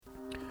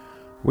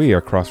We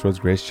are Crossroads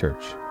Grace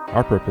Church.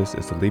 Our purpose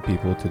is to lead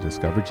people to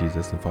discover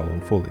Jesus and follow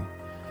him fully.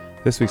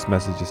 This week's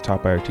message is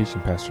taught by our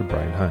teaching pastor,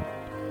 Brian Hunt.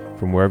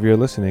 From wherever you're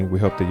listening, we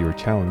hope that you are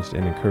challenged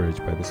and encouraged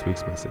by this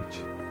week's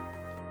message.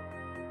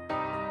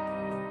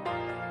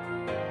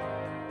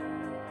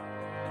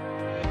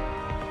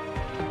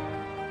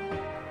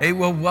 Hey,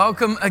 well,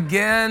 welcome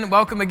again.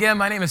 Welcome again.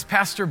 My name is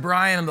Pastor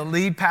Brian. I'm the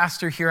lead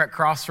pastor here at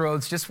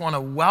Crossroads. Just want to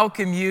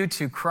welcome you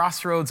to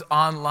Crossroads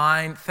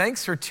Online.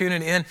 Thanks for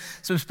tuning in.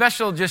 Some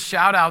special just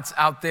shout outs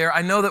out there.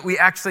 I know that we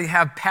actually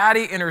have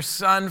Patty and her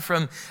son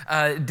from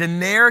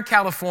Denair,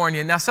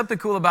 California. Now, something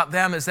cool about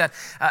them is that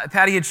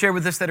Patty had shared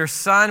with us that her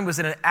son was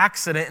in an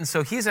accident, and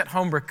so he's at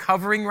home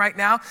recovering right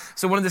now.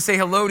 So wanted to say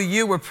hello to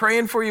you. We're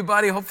praying for you,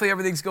 buddy. Hopefully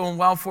everything's going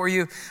well for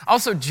you.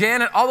 Also,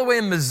 Janet, all the way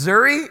in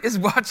Missouri, is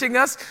watching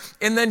us.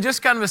 And then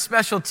just kind of a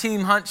special Team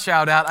Hunt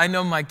shout out. I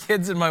know my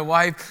kids and my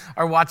wife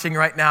are watching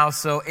right now.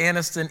 So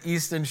Aniston,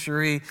 Easton,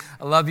 Cherie,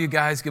 I love you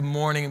guys. Good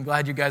morning. I'm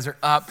glad you guys are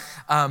up.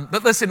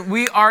 But listen,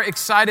 we are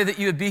excited that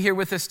you would be here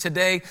with us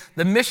today.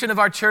 The mission of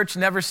our church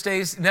never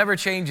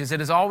changes. It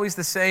is always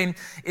the same.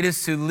 It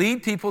is to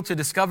lead people to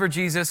discover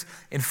Jesus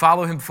and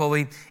follow him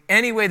fully.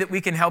 Any way that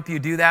we can help you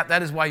do that,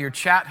 that is why your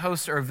chat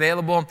hosts are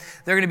available.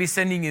 They're going to be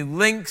sending you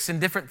links and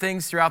different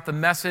things throughout the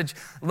message.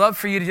 Love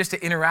for you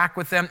to interact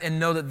with them and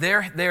know that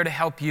they're there to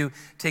help you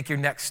take your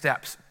next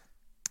steps.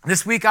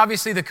 This week,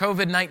 obviously, the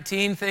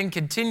COVID-19 thing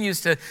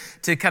continues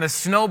to kind of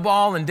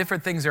snowball and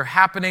different things are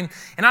happening.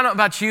 And I don't know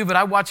about you, but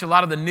I watch a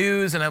lot of the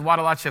news and I watch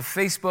a lot of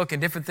Facebook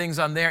and different things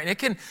on there. And it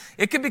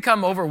can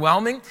become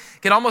overwhelming.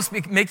 It can almost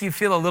make you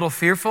feel a little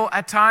fearful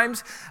at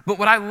times. But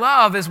what I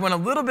love is when a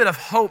little bit of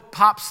hope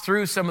pops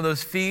through some of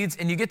those feeds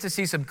and you get to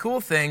see some cool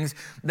things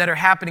that are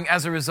happening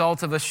as a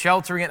result of us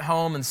sheltering at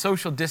home and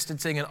social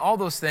distancing and all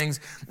those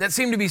things that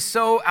seem to be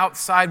so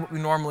outside what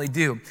we normally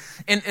do.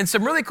 And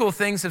some really cool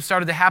things have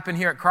started to happen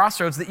here at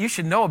Crossroads that you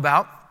should know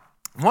about.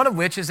 One of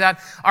which is that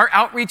our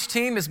outreach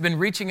team has been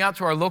reaching out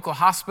to our local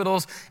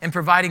hospitals and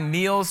providing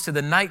meals to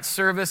the night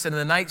service and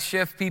the night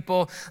shift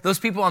people, those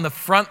people on the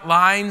front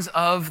lines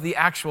of the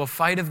actual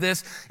fight of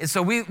this. And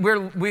so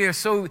we are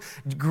so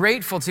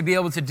grateful to be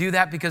able to do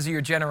that because of your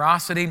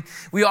generosity.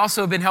 We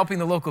also have been helping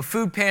the local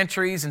food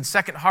pantries and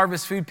Second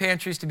Harvest food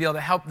pantries to be able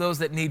to help those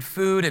that need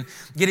food and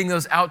getting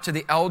those out to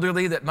the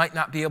elderly that might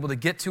not be able to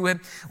get to it.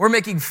 We're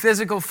making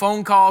physical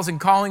phone calls and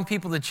calling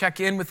people to check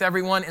in with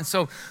everyone. And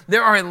so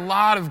there are a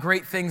lot of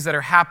great things that are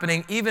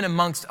happening, even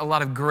amongst a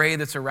lot of gray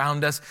that's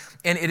around us.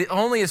 And it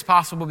only is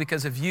possible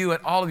because of you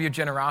and all of your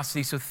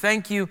generosity. So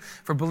thank you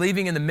for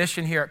believing in the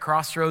mission here at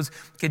Crossroads.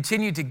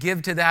 Continue to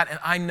give to that. And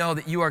I know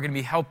that you are going to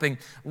be helping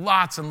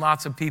lots and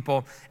lots of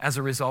people as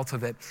a result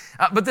of it.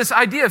 But this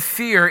idea of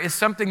fear is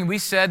something we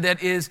said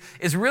that is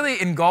really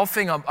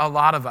engulfing a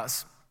lot of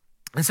us.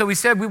 And so we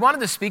said we wanted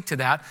to speak to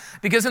that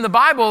because in the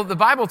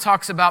Bible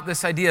talks about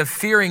this idea of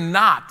fearing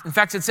not. In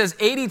fact, it says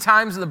 80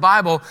 times in the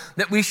Bible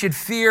that we should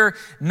fear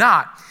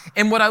not.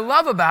 And what I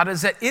love about it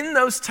is that in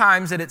those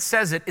times that it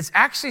says it, it's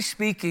actually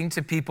speaking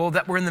to people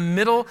that were in the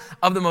middle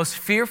of the most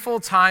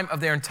fearful time of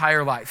their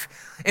entire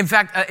life. In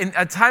fact, in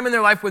a time in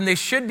their life when they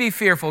should be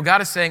fearful,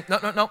 God is saying,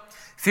 no,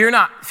 fear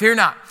not, fear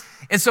not.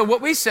 And so what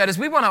we said is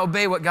we want to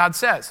obey what God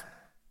says.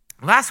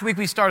 Last week,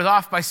 we started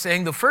off by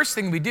saying the first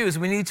thing we do is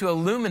we need to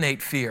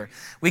illuminate fear.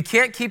 We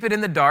can't keep it in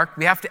the dark.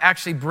 We have to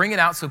actually bring it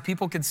out so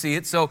people can see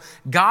it, so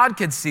God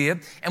can see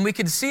it, and we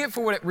can see it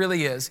for what it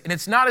really is. And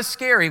it's not as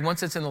scary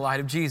once it's in the light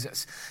of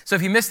Jesus. So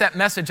if you missed that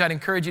message, I'd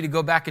encourage you to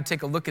go back and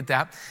take a look at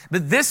that.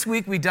 But this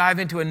week, we dive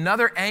into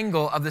another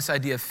angle of this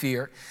idea of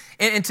fear.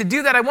 And to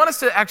do that, I want us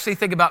to actually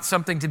think about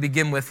something to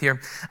begin with here.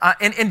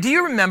 And do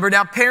you remember,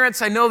 now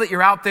parents, I know that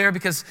you're out there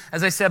because,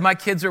 as I said, my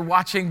kids are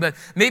watching, but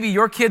maybe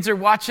your kids are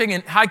watching.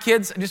 And hi,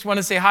 kids, I just want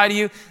to say hi to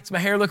you. Does my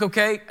hair look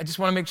okay? I just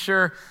want to make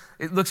sure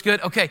it looks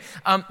good. Okay.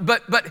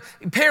 But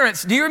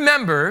parents, do you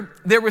remember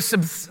there were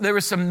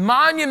some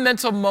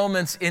monumental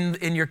moments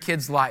in your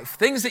kid's life,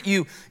 things that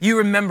you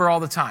remember all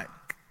the time?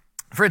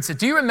 For instance,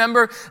 do you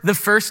remember the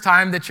first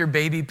time that your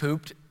baby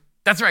pooped?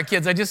 That's right,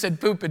 kids. I just said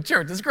poop in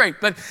church. That's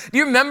great. But do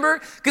you remember?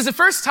 Because the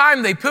first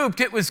time they pooped,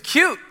 it was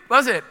cute,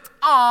 wasn't it?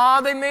 Aw,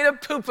 they made a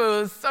poo-poo.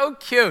 It was so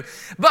cute.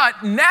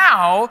 But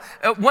now,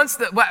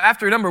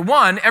 after number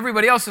one,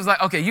 everybody else was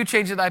like, okay, you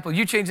change the diaper,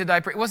 you change the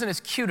diaper. It wasn't as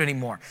cute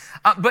anymore.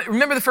 But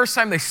remember the first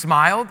time they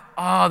smiled?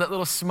 Oh, that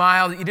little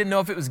smile that you didn't know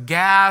if it was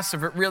gas or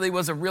if it really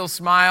was a real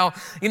smile.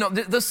 You know,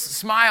 this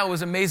smile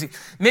was amazing.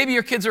 Maybe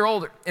your kids are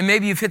older, and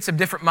maybe you've hit some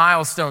different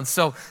milestones.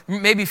 So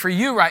maybe for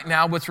you right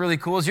now, what's really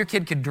cool is your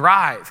kid could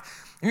drive.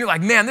 And you're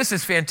like, man, this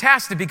is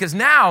fantastic because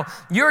now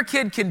your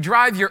kid can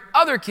drive your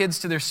other kids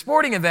to their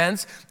sporting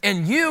events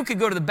and you could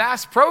go to the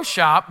Bass Pro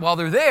Shop while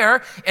they're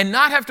there and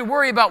not have to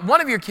worry about one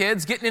of your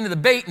kids getting into the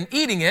bait and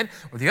eating it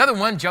or the other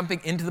one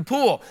jumping into the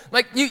pool.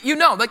 Like, you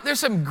know, there's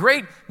some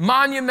great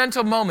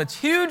monumental moments,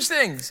 huge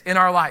things in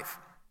our life.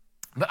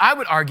 But I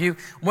would argue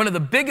one of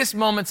the biggest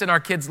moments in our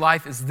kids'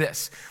 life is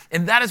this,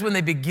 and that is when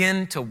they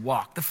begin to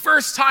walk. The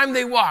first time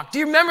they walk. Do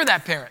you remember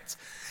that, parents?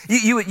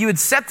 You would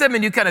set them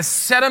and you kind of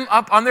set them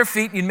up on their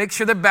feet. And you'd make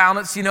sure they're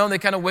balanced, and they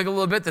kind of wiggle a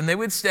little bit, then they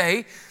would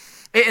stay.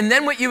 And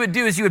then what you would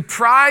do is you would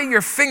pry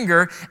your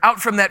finger out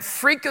from that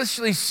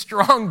freakishly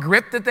strong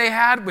grip that they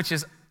had,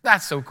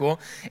 that's so cool.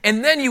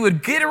 And then you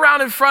would get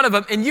around in front of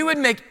them and you would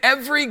make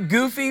every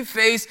goofy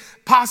face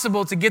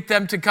possible to get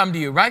them to come to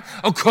you, right?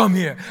 Oh, come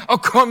here. Oh,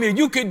 come here.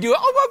 You can do it.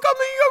 Oh, well, come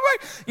here. You're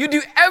right.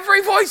 You do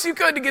every voice you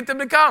could to get them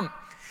to come.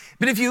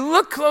 But if you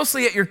look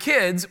closely at your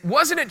kids,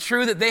 wasn't it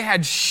true that they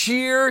had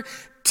sheer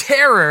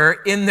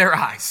terror in their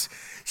eyes?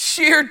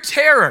 Sheer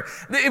terror.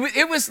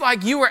 It was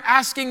like you were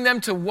asking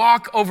them to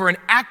walk over an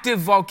active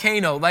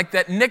volcano, like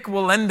that Nik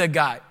Wallenda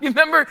guy. You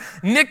remember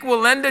Nik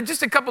Wallenda?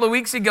 Just a couple of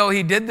weeks ago,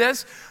 he did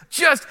this.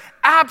 Just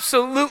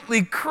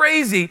absolutely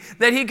crazy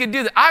that he could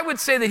do that. I would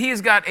say that he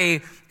has got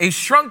a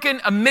shrunken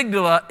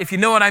amygdala, if you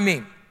know what I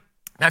mean.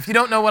 Now, if you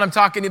don't know what I'm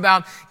talking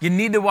about, you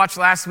need to watch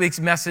last week's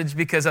message,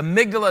 because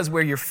amygdala is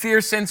where your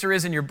fear sensor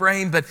is in your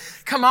brain. But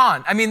come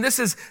on, this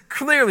is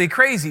clearly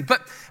crazy.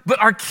 But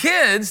our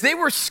kids, they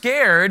were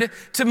scared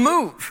to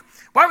move.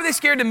 Why were they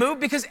scared to move?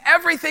 Because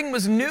everything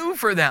was new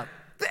for them.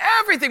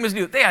 Everything was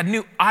new. They had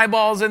new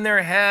eyeballs in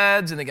their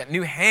heads, and they got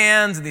new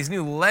hands and these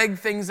new leg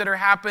things that are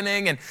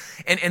happening,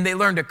 and they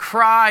learned to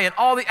cry, and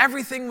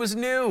everything was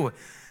new.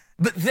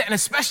 But then,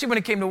 especially when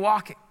it came to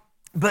walking.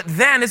 But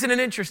then, isn't it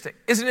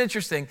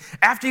interesting?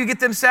 After you get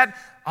them set,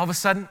 all of a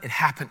sudden, it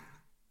happened.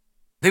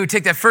 They would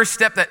take that first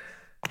step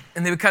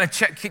and they would kind of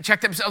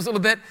check themselves a little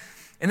bit.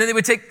 And then they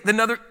would take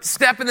another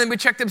step and then they would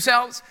check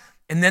themselves.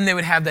 And then they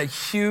would have that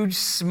huge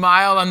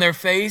smile on their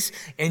face,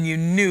 and you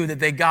knew that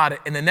they got it.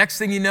 And the next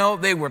thing you know,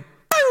 they were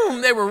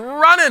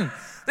running.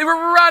 They were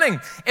running.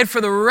 And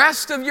for the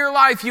rest of your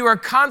life, you are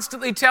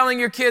constantly telling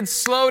your kids,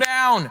 slow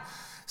down.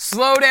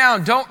 Slow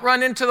down. Don't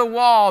run into the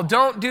wall.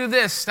 Don't do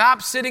this.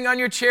 Stop sitting on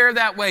your chair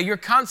that way. You're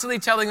constantly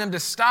telling them to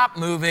stop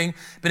moving.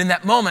 But in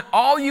that moment,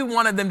 all you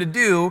wanted them to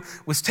do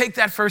was take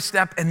that first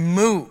step and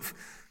move.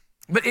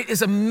 But it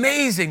is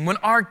amazing when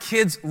our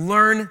kids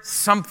learn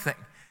something.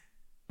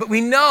 But we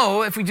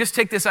know, if we just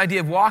take this idea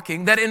of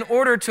walking, that in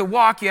order to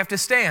walk, you have to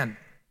stand.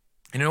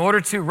 And in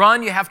order to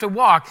run, you have to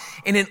walk.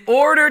 And in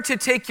order to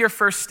take your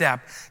first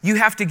step, you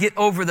have to get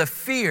over the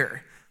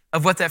fear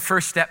of what that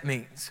first step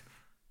means.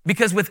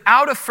 Because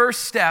without a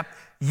first step,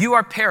 you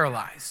are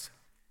paralyzed.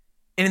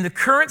 And in the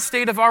current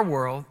state of our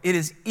world, it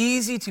is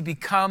easy to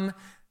become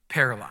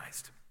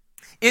paralyzed.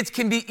 It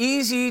can be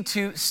easy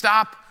to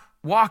stop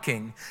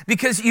walking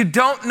because you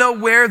don't know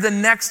where the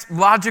next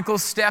logical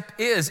step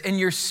is, and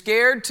you're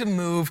scared to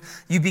move.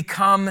 You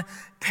become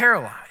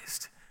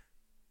paralyzed.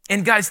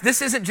 And guys,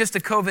 this isn't just a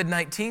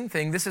COVID-19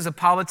 thing. This is a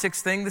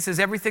politics thing. This is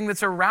everything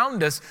that's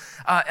around us.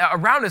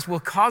 Will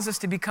cause us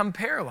to become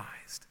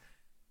paralyzed.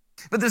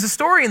 But there's a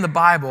story in the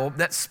Bible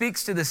that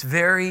speaks to this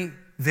very,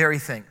 very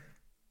thing.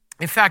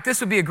 In fact, this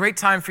would be a great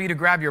time for you to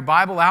grab your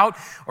Bible out,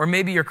 or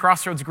maybe your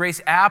Crossroads Grace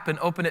app, and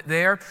open it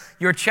there.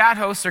 Your chat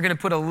hosts are going to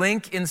put a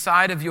link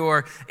inside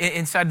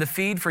the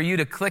feed for you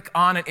to click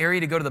on an area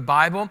to go to the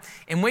Bible.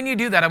 And when you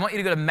do that, I want you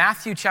to go to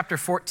Matthew chapter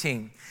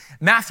 14.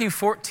 Matthew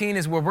 14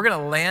 is where we're going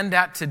to land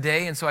at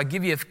today, and so I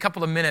give you a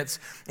couple of minutes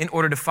in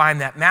order to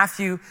find that.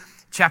 Matthew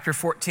chapter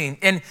 14.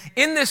 And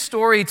in this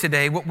story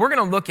today, what we're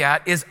going to look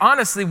at is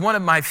honestly one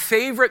of my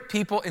favorite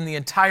people in the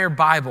entire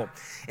Bible.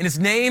 And his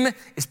name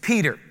is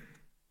Peter.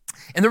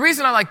 And the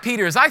reason I like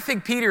Peter is I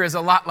think Peter is a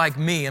lot like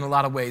me in a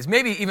lot of ways,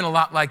 maybe even a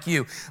lot like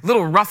you. A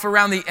little rough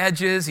around the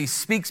edges. He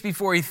speaks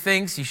before he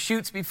thinks. He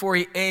shoots before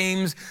he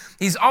aims.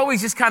 He's always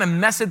just kind of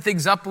messing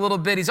things up a little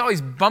bit. He's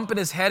always bumping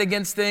his head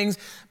against things,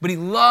 but he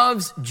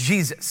loves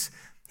Jesus.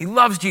 He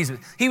loves Jesus.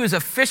 He was a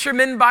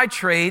fisherman by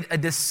trade, a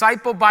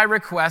disciple by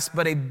request,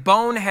 but a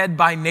bonehead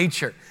by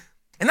nature.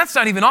 And that's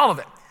not even all of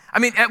it.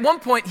 At one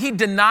point, he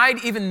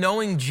denied even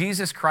knowing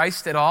Jesus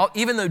Christ at all,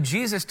 even though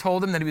Jesus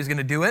told him that he was going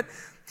to do it.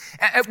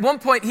 At one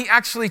point, he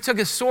actually took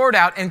his sword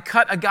out and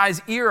cut a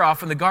guy's ear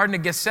off in the Garden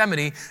of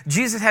Gethsemane.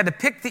 Jesus had to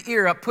pick the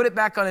ear up, put it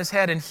back on his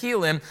head, and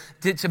heal him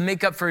to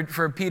make up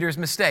for Peter's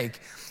mistake.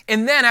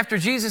 And then after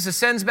Jesus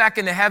ascends back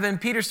into heaven,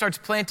 Peter starts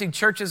planting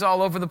churches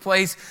all over the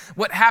place.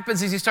 What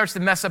happens is he starts to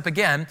mess up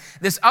again.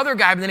 This other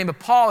guy by the name of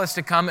Paul is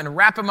to come and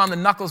rap him on the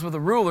knuckles with a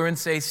ruler and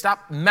say,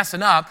 stop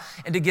messing up,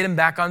 and to get him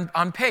back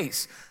on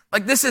pace.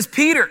 Like, this is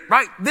Peter,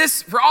 right?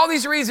 For all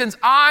these reasons,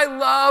 I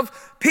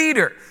love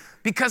Peter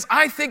because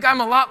I think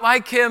I'm a lot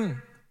like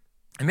him.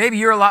 And maybe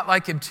you're a lot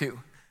like him too.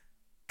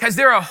 Because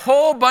there are a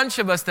whole bunch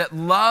of us that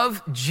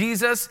love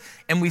Jesus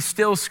and we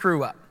still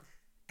screw up.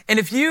 And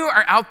if you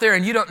are out there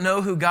and you don't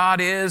know who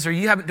God is, or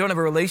you don't have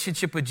a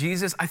relationship with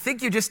Jesus, I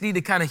think you just need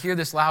to kind of hear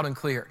this loud and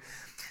clear.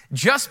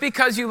 Just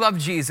because you love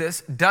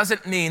Jesus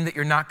doesn't mean that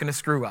you're not going to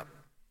screw up.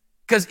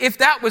 Because if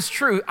that was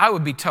true, I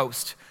would be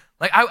toast.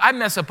 Like, I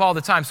mess up all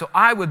the time, so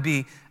I would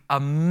be a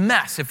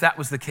mess if that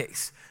was the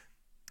case.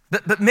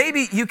 But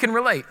maybe you can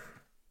relate.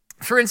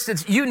 For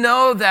instance, you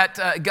know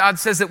that God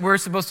says that we're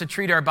supposed to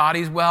treat our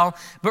bodies well,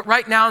 but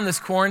right now in this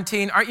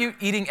quarantine, aren't you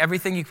eating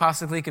everything you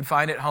possibly could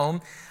find at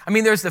home?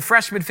 There's the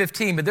Freshman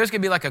 15, but there's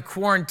going to be like a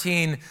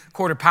quarantine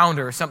quarter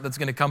pounder or something that's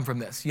going to come from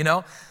this, you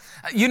know?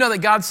 You know that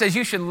God says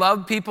you should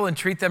love people and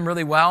treat them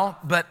really well,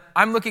 but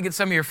I'm looking at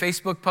some of your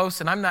Facebook posts,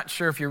 and I'm not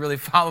sure if you're really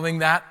following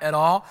that at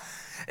all.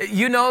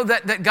 You know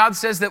that God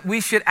says that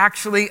we should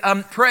actually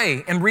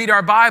pray and read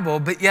our Bible,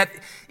 but yet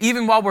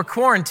even while we're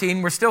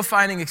quarantined, we're still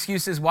finding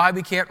excuses why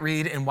we can't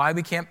read and why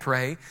we can't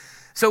pray.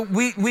 So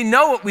we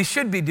know what we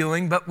should be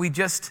doing, but we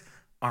just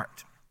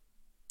aren't.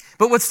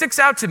 But what sticks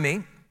out to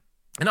me,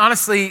 and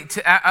honestly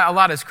to a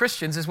lot as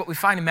Christians, is what we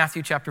find in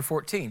Matthew chapter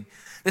 14.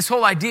 This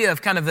whole idea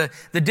of kind of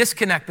the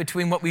disconnect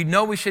between what we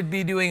know we should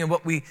be doing and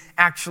what we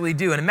actually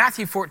do. And in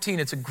Matthew 14,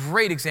 it's a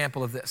great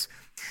example of this.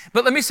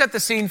 But let me set the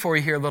scene for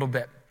you here a little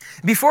bit.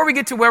 Before we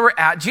get to where we're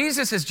at,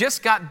 Jesus has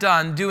just got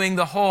done doing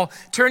the whole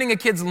turning a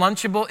kid's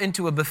Lunchable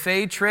into a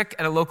buffet trick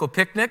at a local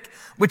picnic,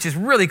 which is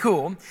really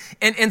cool.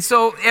 And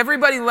so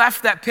everybody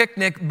left that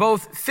picnic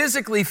both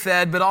physically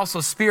fed, but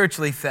also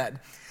spiritually fed.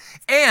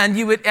 And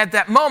you would, at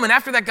that moment,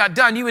 after that got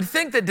done, you would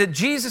think that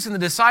Jesus and the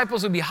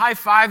disciples would be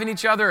high-fiving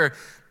each other or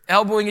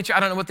elbowing each other. I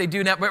don't know what they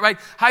do now, but right?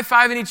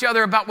 High-fiving each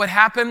other about what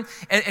happened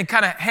and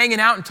kind of hanging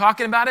out and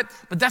talking about it.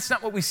 But that's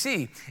not what we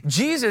see.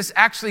 Jesus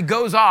actually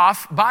goes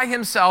off by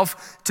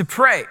himself to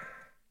pray.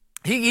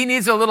 He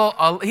needs a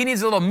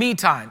little me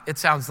time, it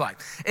sounds like.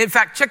 In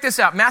fact, check this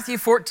out. Matthew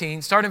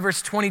 14, start in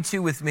verse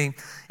 22 with me,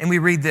 and we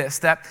read this,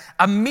 that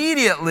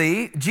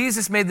immediately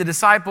Jesus made the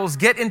disciples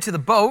get into the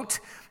boat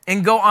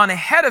and go on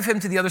ahead of him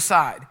to the other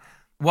side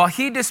while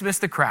he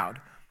dismissed the crowd.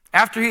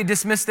 After he had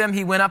dismissed them,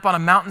 he went up on a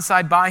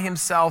mountainside by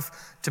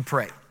himself to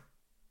pray.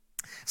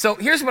 So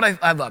here's what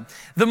I love.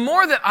 The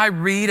more that I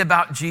read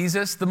about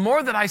Jesus, the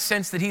more that I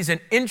sense that he's an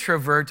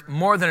introvert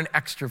more than an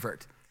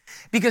extrovert.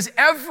 Because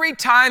every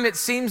time it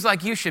seems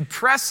like you should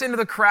press into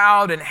the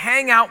crowd and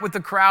hang out with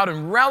the crowd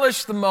and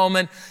relish the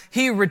moment,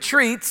 he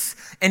retreats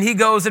and he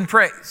goes and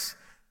prays.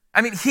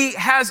 I mean, he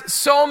has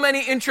so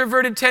many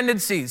introverted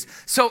tendencies.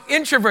 So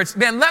introverts,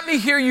 man, let me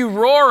hear you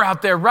roar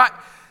out there, right?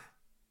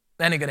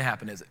 That ain't gonna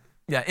happen, is it?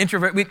 Yeah,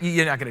 introvert,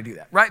 you're not going to do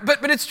that, right?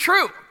 But it's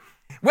true.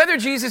 Whether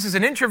Jesus is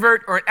an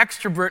introvert or an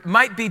extrovert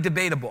might be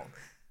debatable.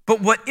 But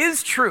what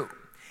is true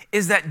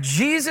is that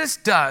Jesus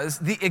does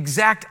the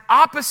exact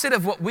opposite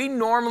of what we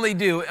normally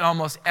do in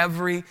almost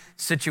every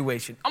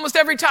situation, almost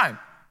every time.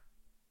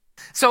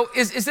 So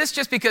is this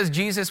just because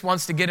Jesus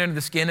wants to get under the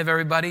skin of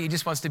everybody? He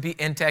just wants to be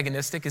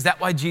antagonistic? Is that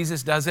why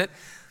Jesus does it?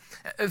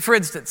 For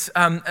instance,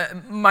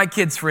 my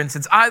kids, for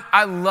instance,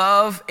 I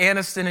love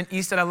Aniston and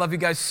Easton. I love you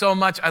guys so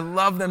much. I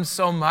love them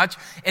so much.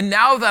 And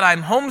now that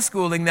I'm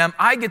homeschooling them,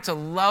 I get to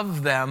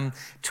love them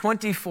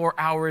 24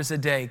 hours a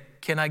day.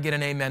 Can I get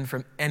an amen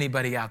from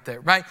anybody out there,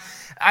 right?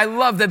 I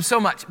love them so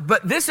much.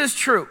 But this is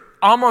true.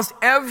 Almost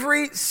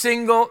every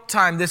single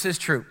time this is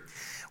true.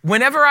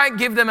 Whenever I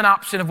give them an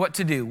option of what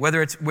to do,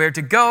 whether it's where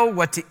to go,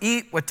 what to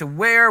eat, what to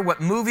wear,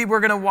 what movie we're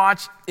going to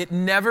watch, it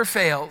never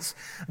fails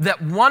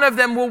that one of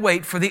them will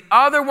wait for the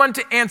other one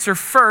to answer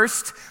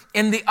first,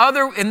 and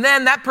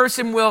then that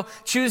person will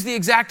choose the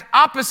exact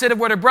opposite of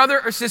what a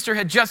brother or sister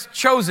had just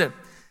chosen.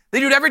 They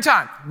do it every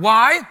time.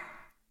 Why?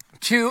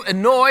 To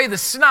annoy the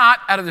snot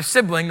out of their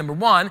sibling, number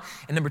one,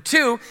 and number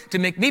two, to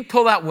make me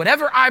pull out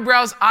whatever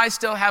eyebrows I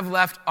still have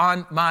left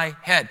on my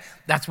head.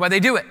 That's why they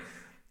do it.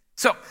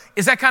 So,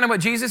 is that kind of what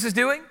Jesus is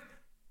doing?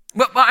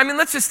 Well, I mean,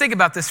 let's just think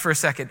about this for a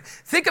second.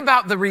 Think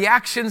about the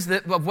reactions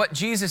of what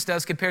Jesus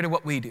does compared to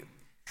what we do.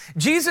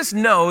 Jesus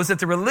knows that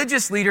the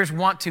religious leaders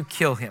want to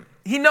kill him.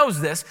 He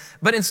knows this,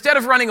 but instead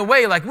of running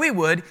away like we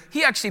would,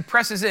 he actually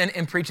presses in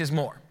and preaches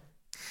more.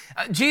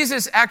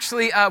 Jesus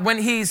actually, when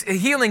he's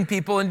healing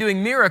people and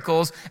doing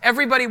miracles,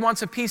 everybody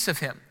wants a piece of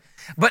him.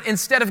 But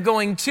instead of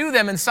going to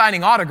them and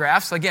signing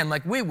autographs, again,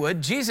 like we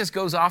would, Jesus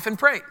goes off and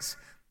prays.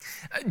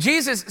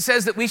 Jesus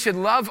says that we should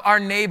love our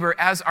neighbor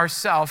as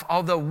ourselves,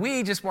 although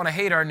we just want to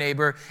hate our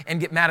neighbor and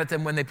get mad at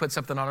them when they put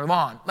something on our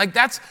lawn. Like,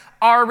 that's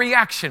our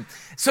reaction.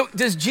 So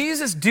does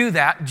Jesus do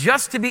that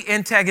just to be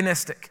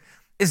antagonistic?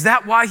 Is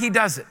that why he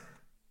does it?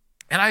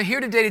 And I'm here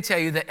today to tell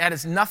you that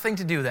has nothing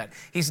to do with that.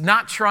 He's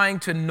not trying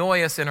to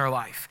annoy us in our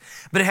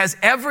life, but it has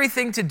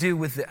everything to do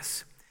with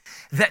this,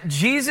 that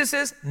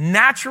Jesus'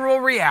 natural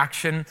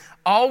reaction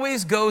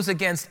always goes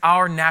against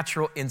our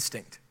natural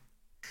instinct.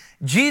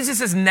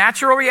 Jesus'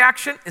 natural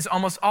reaction is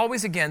almost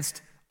always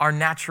against our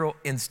natural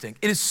instinct.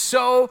 It is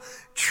so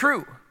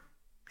true.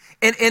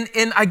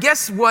 And I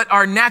guess what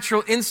our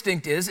natural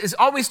instinct is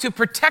always to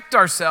protect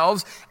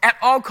ourselves at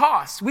all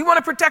costs. We want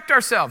to protect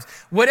ourselves.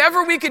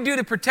 Whatever we can do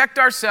to protect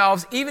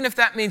ourselves, even if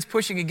that means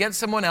pushing against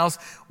someone else,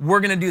 we're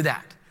going to do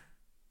that.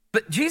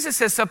 But Jesus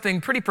says something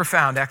pretty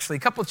profound, actually, a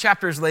couple of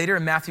chapters later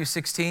in Matthew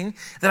 16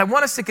 that I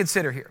want us to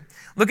consider here.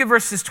 Look at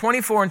verses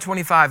 24 and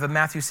 25 of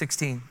Matthew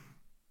 16.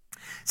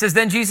 It says,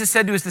 then Jesus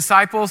said to his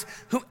disciples,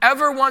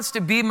 whoever wants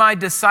to be my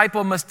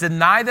disciple must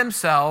deny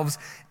themselves,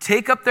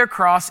 take up their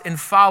cross and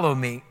follow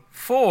me.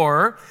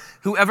 For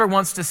whoever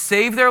wants to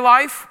save their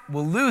life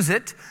will lose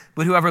it,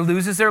 but whoever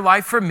loses their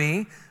life for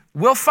me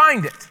will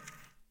find it.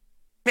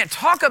 Man,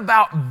 talk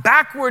about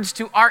backwards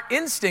to our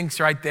instincts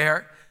right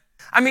there.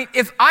 I mean,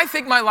 if I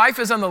think my life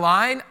is on the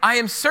line, I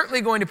am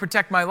certainly going to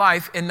protect my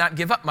life and not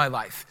give up my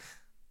life.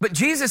 But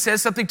Jesus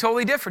says something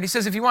totally different. He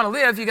says, if you want to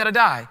live, you got to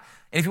die.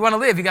 And if you want to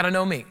live, you got to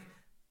know me.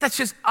 That's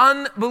just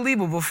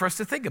unbelievable for us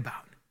to think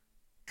about.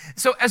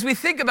 So as we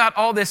think about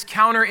all this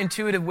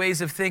counterintuitive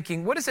ways of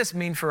thinking, what does this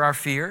mean for our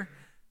fear?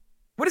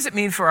 What does it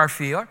mean for our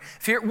fear?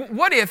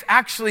 What if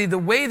actually the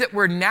way that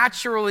we're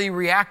naturally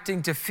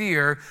reacting to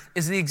fear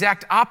is the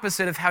exact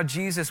opposite of how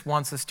Jesus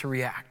wants us to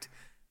react?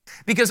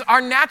 Because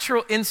our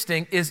natural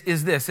instinct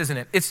is this, isn't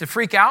it? It's to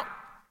freak out.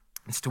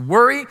 It's to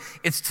worry.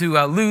 It's to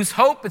lose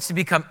hope. It's to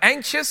become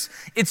anxious.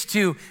 It's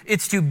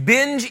to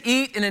binge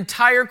eat an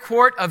entire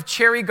quart of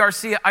Cherry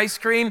Garcia ice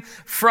cream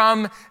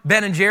from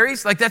Ben &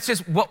 Jerry's. Like, that's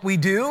just what we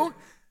do.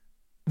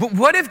 But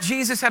what if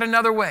Jesus had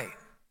another way,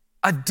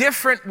 a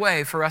different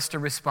way for us to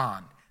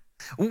respond?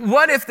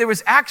 What if there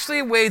was actually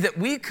a way that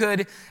we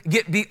could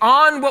get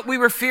beyond what we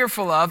were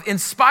fearful of in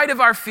spite of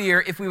our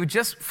fear if we would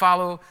just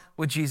follow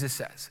what Jesus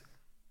says?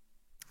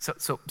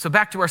 So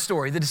back to our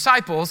story. The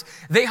disciples,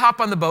 they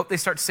hop on the boat, they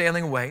start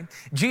sailing away.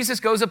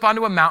 Jesus goes up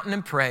onto a mountain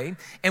and pray.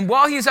 And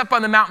while he's up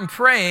on the mountain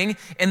praying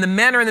and the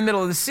men are in the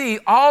middle of the sea,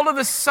 all of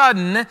a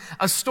sudden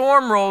a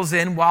storm rolls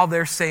in while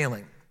they're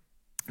sailing.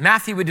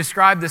 Matthew would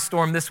describe this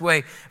storm this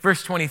way,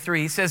 verse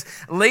 23. He says,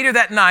 later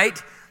that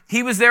night,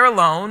 he was there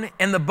alone,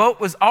 and the boat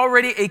was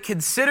already a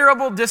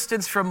considerable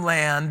distance from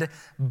land,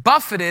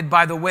 buffeted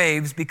by the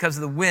waves because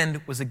the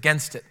wind was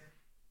against it.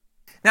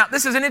 Now,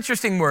 this is an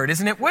interesting word,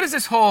 isn't it? What is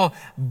this whole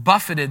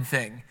buffeted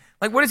thing?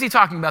 Like, what is he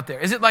talking about there?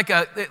 Is it like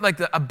a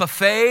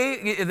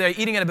buffet? They're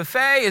eating at a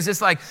buffet? Is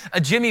this like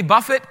a Jimmy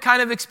Buffett kind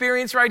of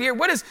experience right here?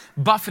 What does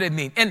buffeted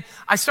mean? And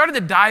I started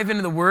to dive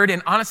into the word,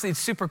 and honestly, it's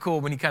super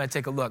cool when you kind of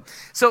take a look.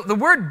 So the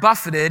word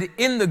buffeted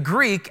in the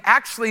Greek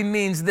actually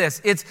means this.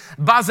 It's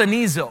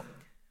bazanizo.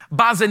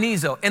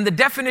 Bazanizo. And the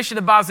definition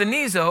of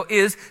bazanizo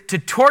is to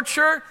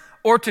torture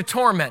or to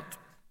torment.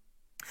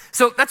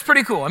 So that's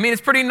pretty cool. I mean,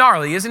 it's pretty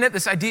gnarly, isn't it?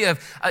 This idea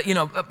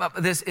of,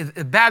 this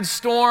bad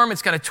storm,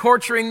 it's kind of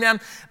torturing them.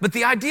 But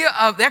the idea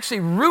of the actually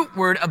root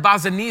word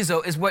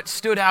abazanizo is what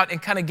stood out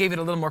and kind of gave it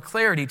a little more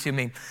clarity to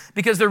me.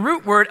 Because the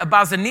root word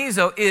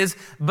abazanizo is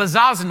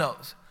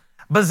bazaznos.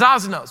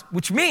 Bazaznos,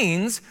 which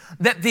means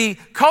that the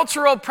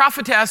cultural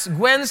prophetess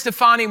Gwen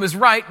Stefani was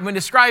right when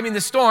describing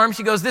the storm.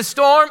 She goes, this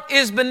storm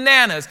is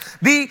bananas.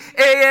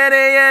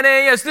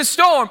 B-A-N-A-N-A-S. This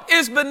storm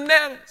is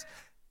bananas.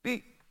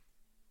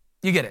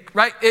 You get it,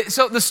 right?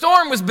 So the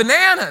storm was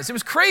bananas. It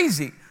was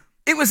crazy.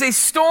 It was a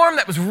storm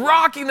that was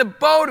rocking the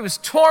boat. It was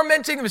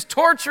tormenting. It was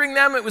torturing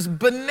them. It was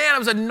banana. It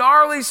was a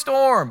gnarly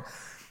storm.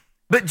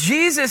 But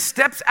Jesus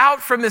steps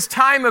out from this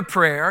time of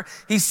prayer.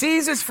 He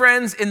sees his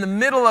friends in the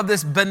middle of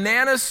this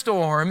banana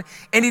storm,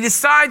 and he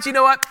decides, you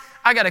know what?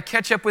 I got to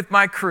catch up with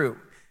my crew.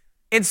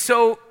 And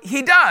so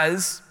he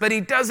does, but he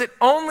does it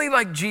only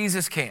like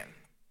Jesus can.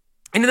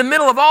 And in the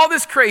middle of all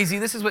this crazy,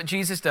 this is what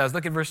Jesus does.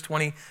 Look at verse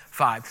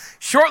 25.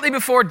 Shortly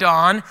before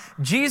dawn,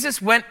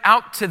 Jesus went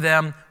out to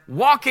them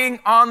walking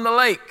on the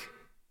lake.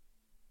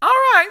 All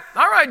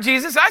right,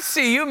 Jesus, I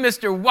see you,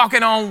 Mr.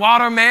 Walking on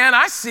Water man.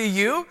 I see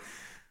you.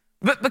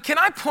 But can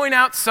I point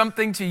out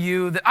something to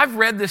you that I've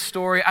read this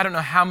story, I don't know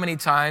how many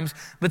times,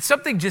 but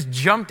something just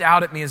jumped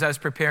out at me as I was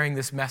preparing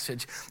this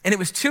message. And it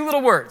was two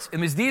little words. It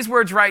was these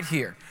words right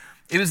here.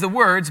 It was the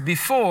words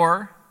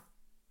before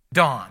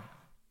dawn.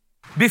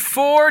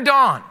 Before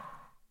dawn.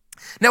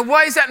 Now,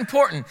 why is that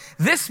important?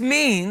 This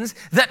means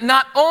that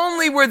not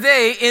only were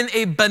they in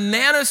a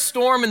banana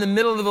storm in the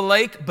middle of the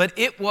lake, but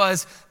it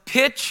was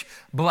pitch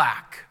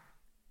black.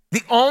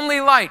 The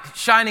only light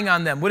shining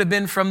on them would have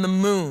been from the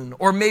moon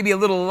or maybe a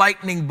little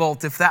lightning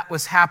bolt if that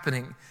was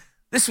happening.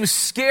 This was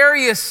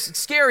scary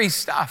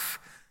stuff.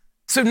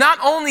 So not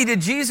only did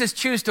Jesus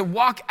choose to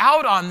walk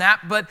out on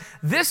that, but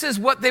this is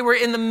what they were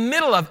in the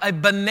middle of, a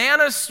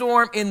banana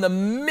storm in the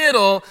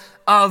middle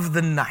of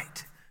the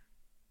night.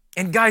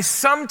 And guys,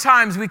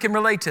 sometimes we can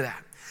relate to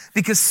that.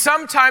 Because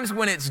sometimes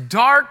when it's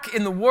dark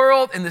in the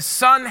world and the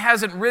sun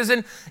hasn't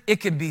risen, it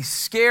can be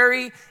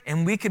scary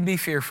and we can be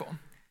fearful.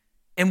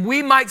 And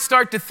we might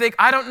start to think,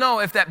 I don't know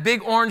if that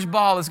big orange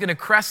ball is going to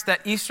crest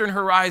that eastern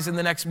horizon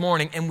the next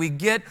morning, and we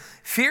get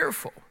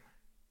fearful.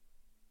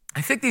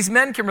 I think these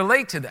men can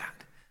relate to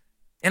that.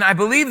 And I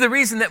believe the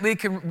reason that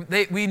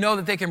we know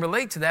that they can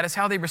relate to that is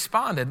how they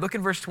responded. Look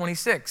at verse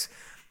 26.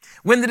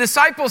 When the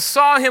disciples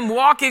saw him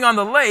walking on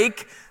the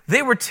lake,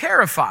 they were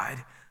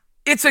terrified.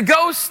 It's a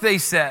ghost, they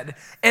said,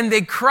 and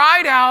they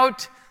cried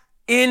out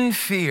in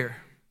fear.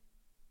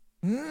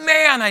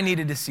 Man, I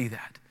needed to see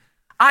that.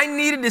 I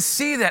needed to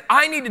see that.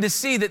 I needed to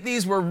see that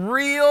these were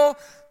real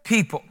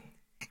people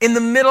in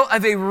the middle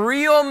of a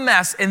real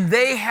mess, and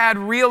they had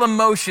real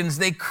emotions.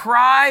 They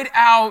cried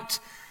out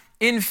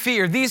in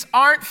fear. These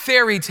aren't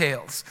fairy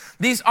tales.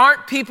 These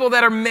aren't people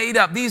that are made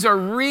up. These are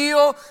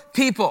real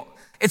people.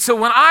 And so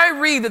when I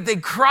read that they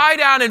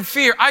cried out in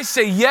fear, I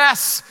say,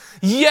 yes,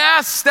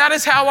 that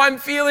is how I'm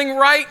feeling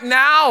right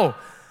now.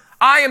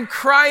 I am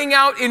crying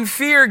out in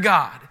fear,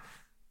 God.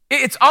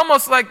 It's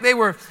almost like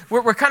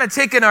we're kind of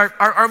taking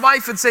our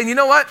life and saying, you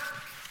know what?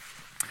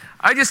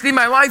 I just need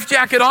my life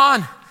jacket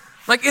on.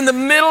 Like in the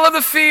middle of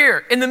the fear,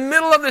 in the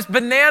middle of this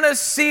banana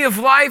sea of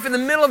life, in the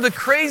middle of the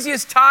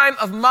craziest time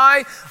of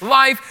my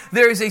life,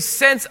 there is a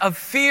sense of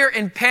fear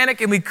and panic,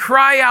 and we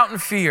cry out in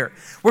fear.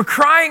 We're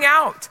crying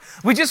out.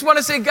 We just want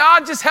to say,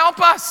 God, just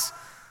help us.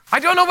 I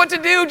don't know what to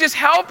do. Just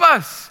help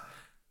us.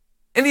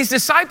 And these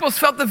disciples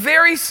felt the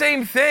very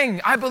same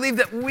thing I believe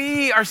that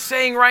we are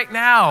saying right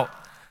now.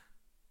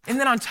 And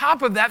then on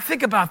top of that,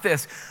 think about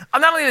this.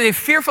 Not only are they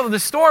fearful of the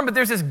storm, but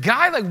there's this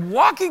guy like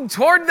walking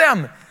toward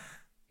them.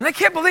 And I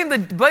can't blame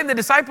the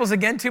disciples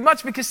again too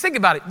much, because think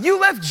about it. You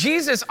left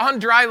Jesus on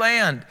dry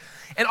land,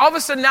 and all of a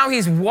sudden now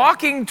he's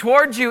walking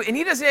towards you, and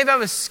he doesn't even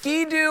have a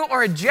ski-doo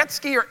or a jet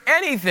ski or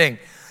anything.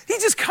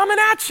 He's just coming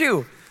at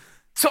you.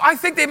 So I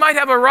think they might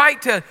have a right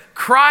to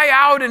cry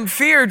out in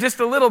fear just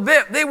a little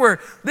bit. They were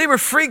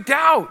freaked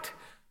out.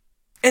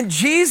 And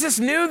Jesus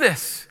knew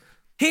this.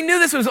 He knew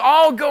this was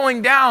all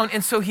going down,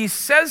 and so he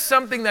says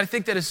something that I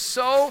think that is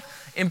so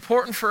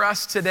important for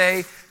us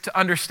today to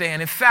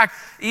understand. In fact,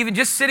 even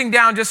just sitting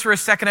down just for a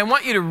second, I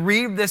want you to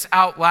read this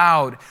out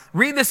loud.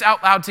 Read this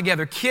out loud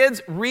together.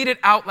 Kids, read it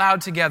out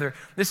loud together.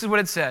 This is what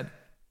it said.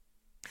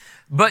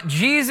 But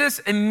Jesus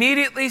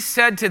immediately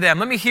said to them,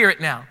 let me hear it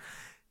now.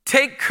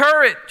 Take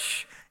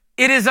courage.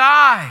 It is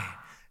I.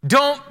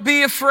 Don't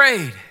be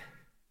afraid.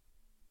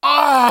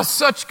 Oh,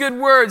 such good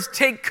words.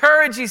 Take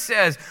courage, he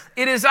says.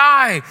 It is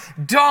I.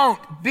 Don't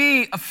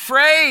be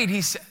afraid,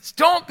 he says.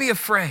 Don't be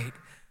afraid.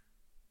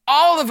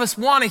 All of us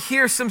want to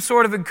hear some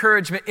sort of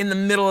encouragement in the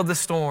middle of the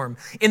storm,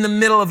 in the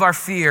middle of our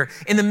fear,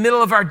 in the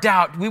middle of our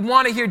doubt. We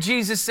want to hear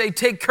Jesus say,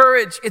 take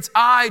courage. It's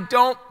I.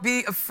 Don't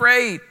be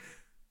afraid.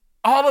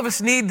 All of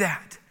us need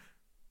that.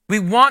 We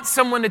want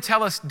someone to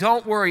tell us,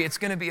 don't worry, it's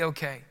going to be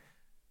okay.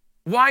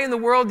 Why in the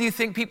world do you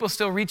think people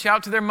still reach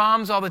out to their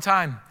moms all the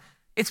time?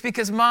 It's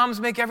because moms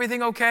make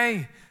everything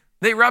okay.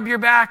 They rub your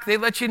back. They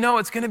let you know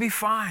it's going to be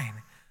fine.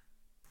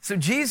 So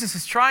Jesus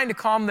is trying to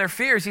calm their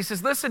fears. He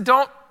says, listen,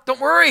 don't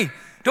worry.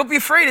 Don't be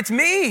afraid. It's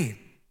me.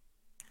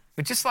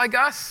 But just like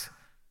us,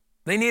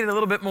 they needed a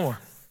little bit more.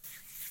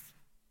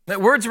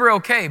 That words were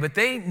okay, but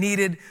they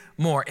needed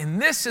more.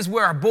 And this is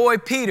where our boy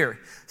Peter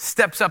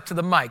steps up to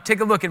the mic.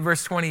 Take a look at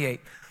verse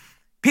 28.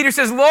 Peter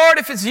says, Lord,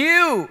 if it's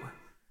you,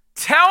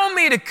 tell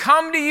me to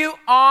come to you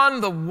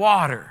on the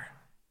water.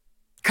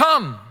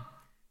 Come,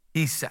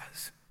 he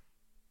says.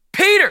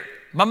 Peter,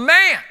 my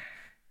man,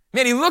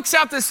 he looks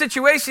out the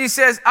situation. He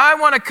says, I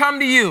want to come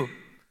to you.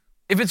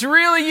 If it's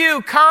really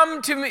you,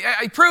 come to me.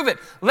 Prove it.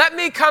 Let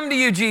me come to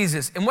you,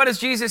 Jesus. And what does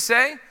Jesus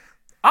say?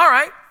 All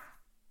right,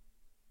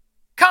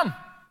 come.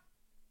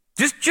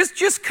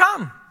 Just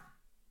come.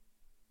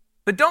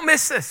 But don't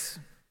miss this.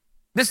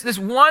 This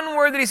one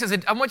word that he says,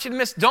 I want you to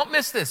miss, don't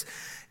miss this.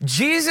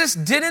 Jesus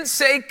didn't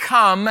say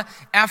come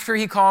after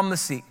he calmed the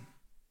sea.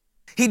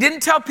 He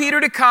didn't tell Peter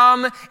to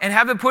come and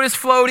have him put his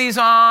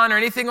floaties on or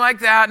anything like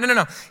that.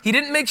 No. He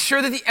didn't make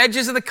sure that the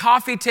edges of the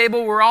coffee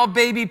table were all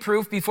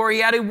baby-proof before he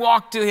had to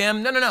walk to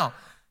him. No.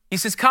 He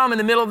says, come in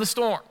the middle of the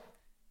storm.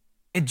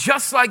 And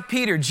just like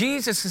Peter,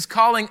 Jesus is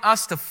calling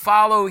us to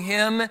follow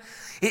him,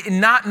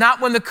 not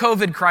when the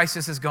COVID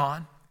crisis is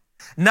gone,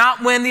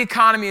 not when the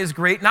economy is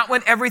great, not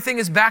when everything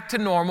is back to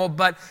normal,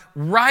 but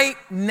right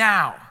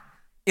now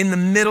in the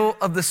middle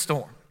of the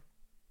storm.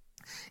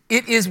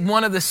 It is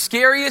one of the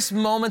scariest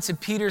moments in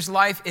Peter's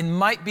life. It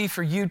might be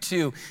for you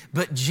too.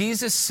 But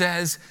Jesus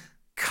says,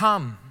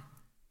 come.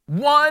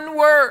 One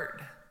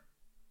word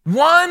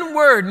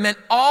meant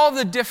all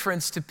the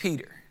difference to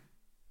Peter.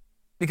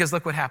 Because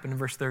look what happened in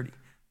verse 30.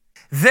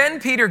 Then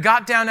Peter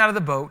got down out of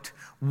the boat,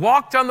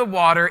 walked on the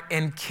water,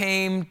 and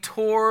came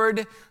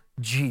toward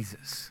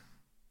Jesus.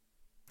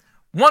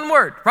 One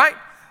word, right?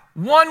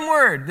 One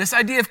word, this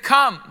idea of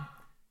come.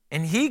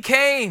 And he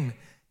came.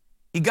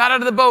 He got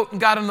out of the boat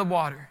and got in the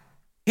water.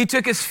 He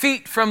took his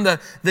feet from the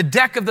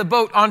deck of the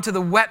boat onto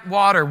the wet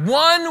water.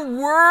 One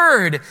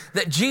word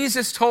that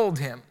Jesus told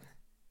him.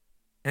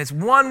 And it's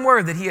one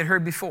word that he had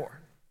heard before.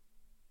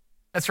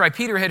 That's right,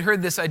 Peter had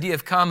heard this idea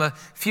of come a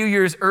few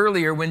years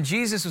earlier when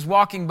Jesus was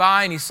walking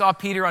by and he saw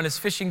Peter on his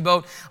fishing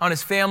boat, on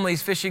his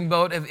family's fishing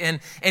boat,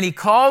 and he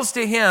calls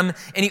to him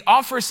and he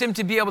offers him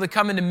to be able to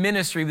come into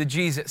ministry with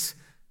Jesus.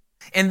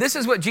 And this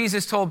is what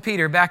Jesus told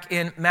Peter back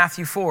in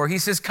Matthew 4. He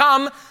says,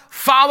 come,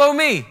 follow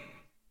me.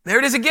 There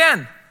it is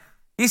again.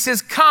 He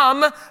says,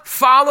 come,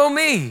 follow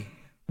me.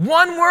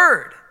 One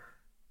word.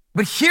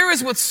 But here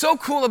is what's so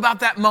cool about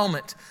that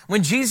moment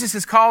when Jesus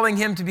is calling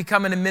him to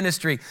become in a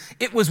ministry.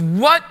 It was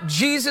what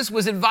Jesus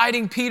was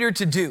inviting Peter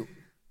to do.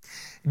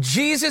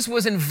 Jesus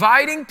was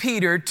inviting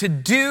Peter to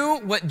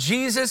do what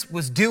Jesus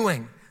was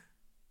doing.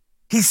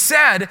 He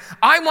said,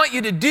 I want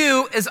you to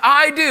do as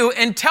I do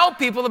and tell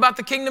people about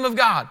the kingdom of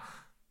God,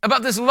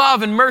 about this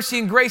love and mercy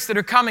and grace that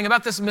are coming,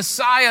 about this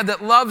Messiah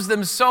that loves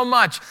them so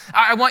much.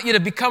 I want you to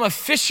become a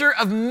fisher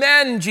of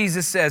men,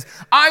 Jesus says.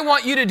 I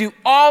want you to do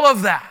all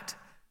of that.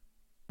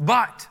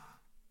 But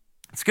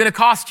it's going to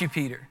cost you,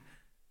 Peter.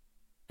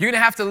 You're going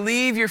to have to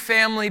leave your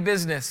family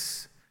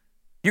business.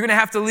 You're going to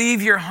have to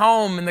leave your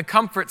home and the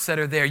comforts that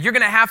are there. You're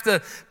going to have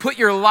to put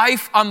your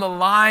life on the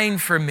line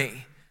for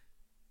me.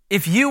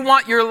 If you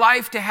want your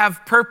life to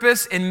have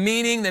purpose and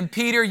meaning, then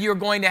Peter, you're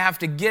going to have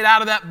to get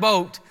out of that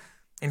boat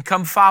and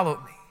come follow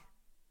me.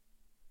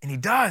 And he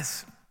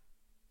does.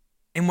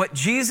 And what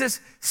Jesus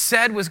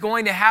said was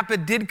going to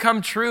happen did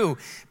come true.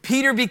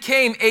 Peter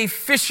became a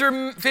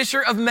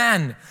fisher of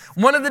men,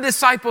 one of the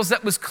disciples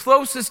that was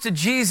closest to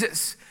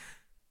Jesus.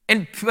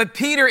 But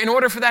Peter, in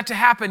order for that to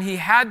happen, he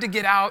had to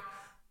get out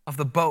of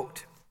the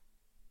boat.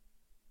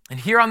 And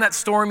here on that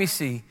stormy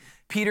sea,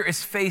 Peter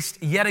is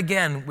faced yet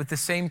again with the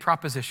same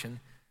proposition.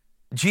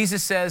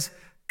 Jesus says,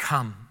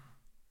 come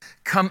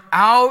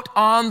out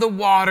on the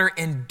water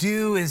and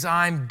do as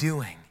I'm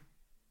doing.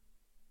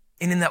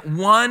 And in that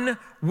one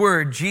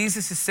word,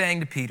 Jesus is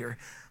saying to Peter,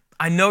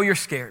 I know you're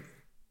scared.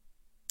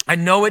 I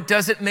know it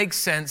doesn't make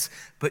sense,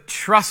 but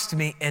trust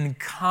me and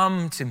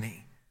come to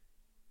me.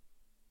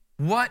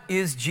 What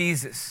is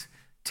Jesus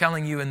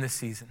telling you in this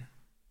season?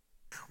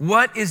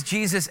 What is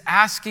Jesus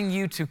asking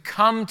you to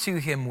come to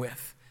him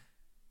with?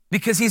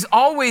 Because he's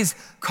always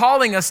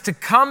calling us to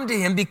come to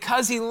him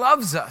because he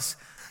loves us.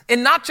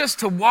 And not just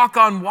to walk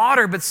on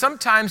water, but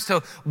sometimes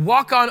to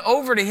walk on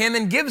over to him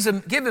and give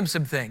him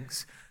some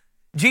things.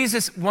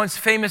 Jesus once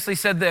famously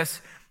said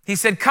this. He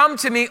said, come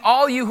to me,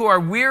 all you who are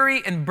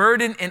weary and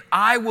burdened, and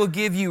I will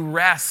give you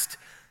rest,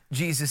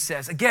 Jesus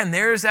says. Again,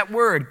 there's that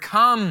word,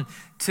 come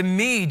to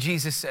me,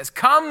 Jesus says.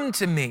 Come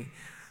to me.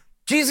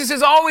 Jesus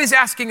is always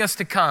asking us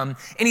to come,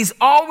 and he's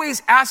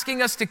always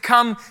asking us to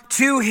come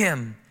to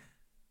him.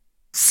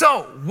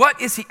 So, what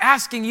is he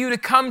asking you to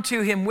come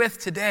to him with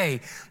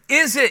today?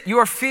 Is it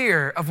your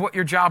fear of what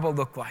your job will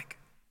look like?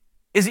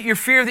 Is it your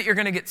fear that you're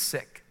going to get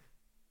sick?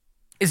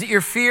 Is it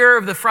your fear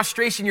of the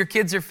frustration your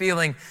kids are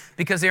feeling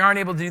because they aren't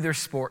able to do their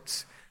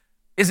sports?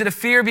 Is it a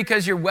fear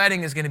because your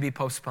wedding is going to be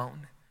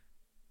postponed?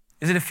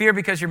 Is it a fear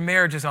because your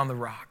marriage is on the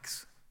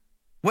rocks?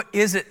 What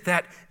is it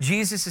that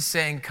Jesus is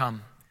saying,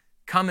 come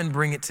and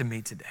bring it to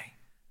me today?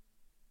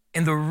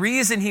 And the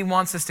reason he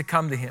wants us to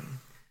come to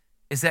him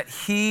is that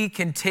he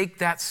can take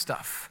that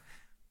stuff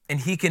and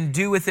he can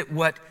do with it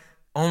what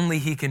only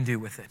he can do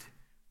with it.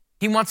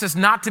 He wants us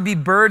not to be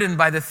burdened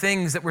by the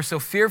things that we're so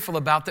fearful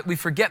about that we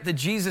forget that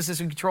Jesus is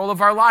in control of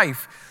our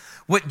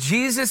life. When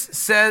Jesus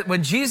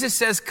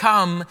says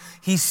come,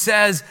 he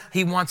says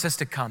he wants us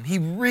to come. He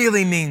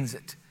really means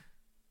it,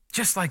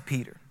 just like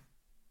Peter.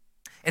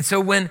 And so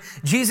when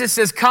Jesus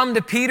says come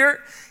to Peter,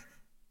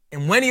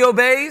 and when he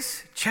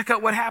obeys, check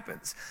out what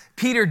happens.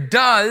 Peter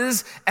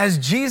does as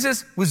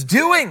Jesus was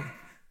doing.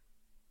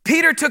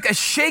 Peter took a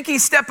shaky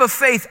step of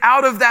faith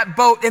out of that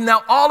boat, and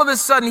now all of a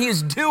sudden he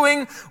is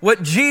doing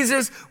what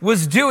Jesus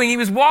was doing. He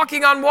was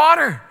walking on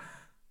water.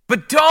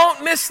 But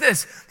don't miss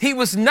this. He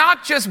was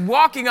not just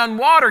walking on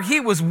water. He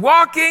was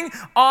walking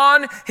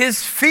on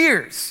his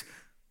fears.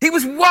 He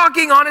was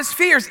walking on his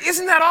fears.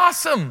 Isn't that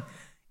awesome?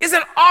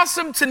 Isn't it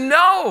awesome to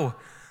know?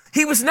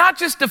 He was not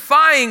just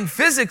defying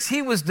physics.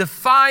 He was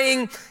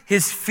defying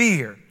his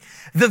fear.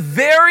 The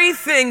very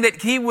thing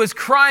that he was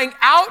crying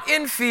out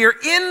in fear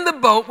in the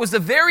boat was the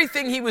very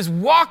thing he was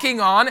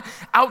walking on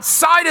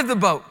outside of the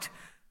boat.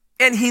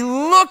 And he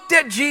looked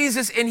at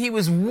Jesus and he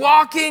was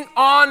walking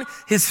on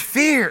his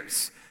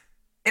fears.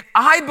 And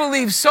I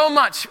believe so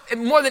much,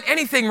 more than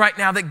anything right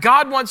now, that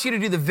God wants you to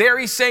do the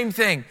very same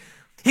thing.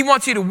 He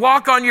wants you to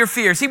walk on your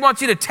fears. He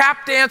wants you to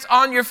tap dance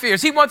on your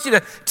fears. He wants you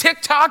to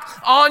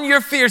TikTok on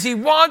your fears. He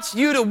wants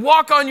you to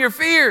walk on your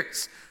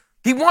fears.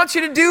 He wants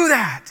you to do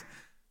that.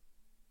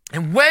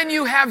 And when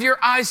you have your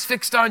eyes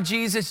fixed on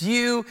Jesus,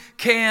 you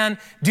can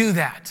do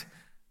that.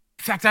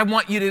 In fact, I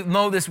want you to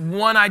know this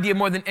one idea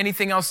more than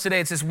anything else today.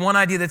 It's this one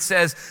idea that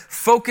says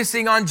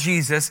focusing on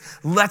Jesus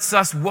lets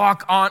us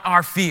walk on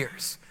our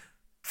fears.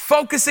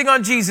 Focusing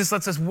on Jesus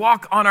lets us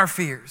walk on our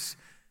fears.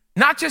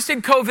 Not just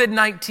in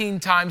COVID-19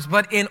 times,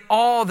 but in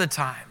all the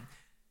time.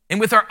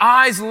 And with our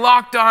eyes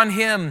locked on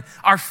him,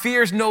 our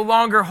fears no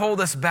longer hold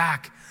us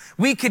back.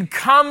 We can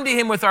come to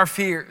him with our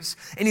fears,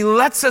 and he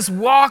lets us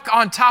walk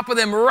on top of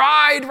them,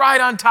 ride right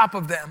on top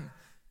of them.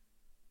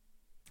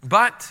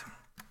 But,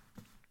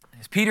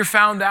 as Peter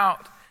found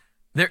out,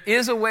 there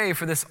is a way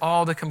for this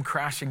all to come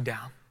crashing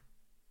down.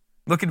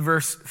 Look at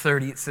verse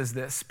 30, it says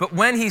this, but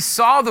when he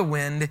saw the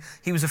wind,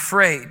 he was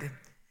afraid,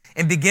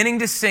 and beginning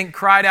to sink,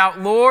 cried out,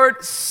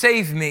 Lord,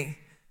 save me.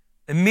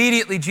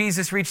 Immediately,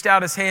 Jesus reached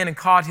out his hand and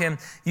caught him.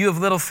 You have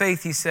little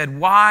faith, he said.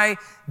 Why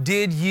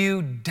did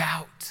you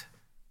doubt?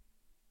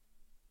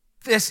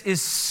 This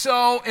is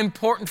so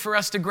important for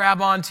us to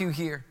grab onto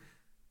here.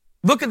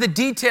 Look at the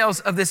details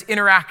of this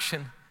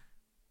interaction.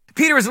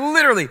 Peter is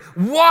literally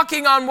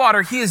walking on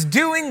water. He is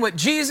doing what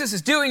Jesus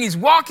is doing. He's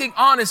walking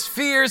on his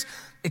fears,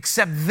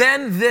 except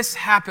then this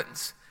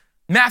happens.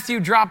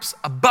 Matthew drops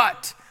a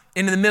but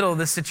into the middle of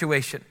this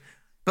situation.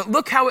 But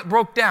look how it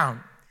broke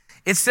down.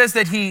 It says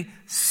that he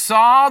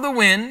saw the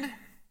wind,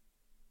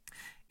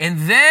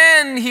 and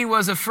then he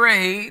was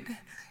afraid,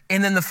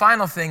 and then the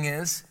final thing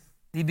is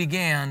he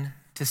began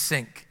to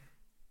sink.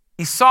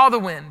 He saw the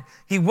wind.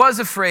 He was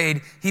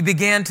afraid. He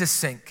began to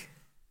sink.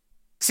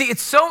 See,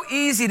 it's so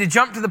easy to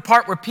jump to the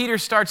part where Peter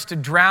starts to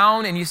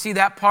drown, and you see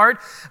that part.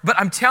 But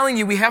I'm telling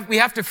you, we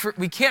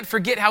can't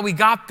forget how we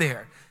got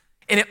there.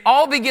 And it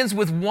all begins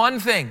with one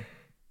thing.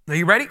 Are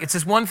you ready? It's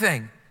this one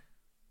thing: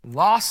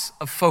 loss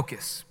of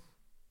focus.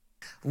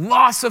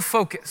 Loss of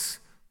focus.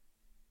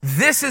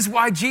 This is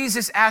why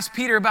Jesus asked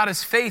Peter about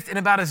his faith and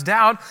about his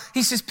doubt.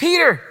 He says,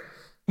 Peter,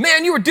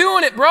 man, you were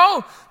doing it,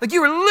 bro. Like,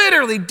 you were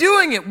literally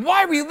doing it.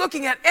 Why were you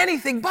looking at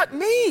anything but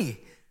me?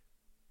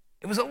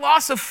 It was a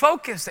loss of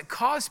focus that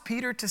caused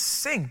Peter to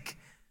sink.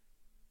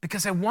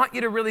 Because I want you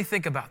to really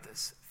think about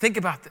this. Think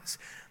about this.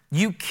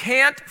 You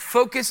can't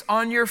focus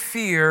on your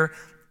fear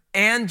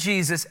and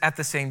Jesus at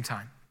the same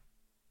time.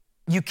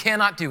 You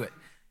cannot do it.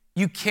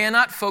 You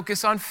cannot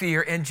focus on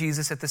fear and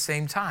Jesus at the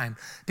same time.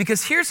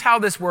 Because here's how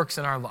this works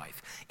in our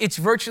life. It's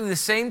virtually the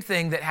same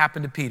thing that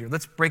happened to Peter.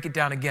 Let's break it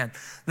down again.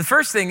 The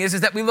first thing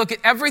is that we look at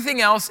everything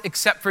else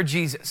except for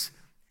Jesus.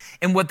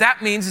 And what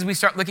that means is we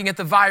start looking at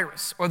the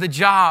virus or the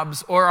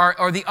jobs or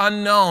the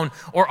unknown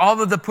or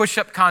all of the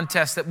push-up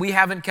contests that we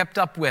haven't kept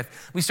up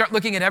with. We start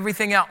looking at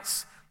everything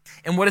else.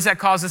 And what does that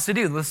cause us to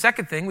do? The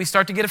second thing, we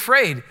start to get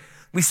afraid.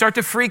 We start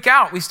to freak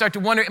out. We start to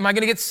wonder, am I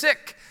going to get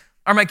sick?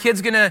 Are my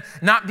kids going to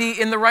not be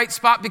in the right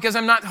spot because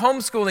I'm not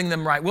homeschooling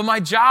them right? Will my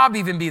job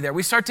even be there?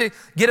 We start to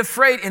get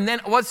afraid. And then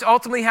what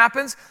ultimately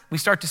happens? We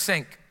start to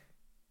sink.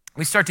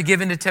 We start to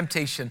give into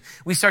temptation.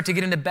 We start to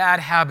get into bad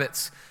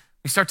habits.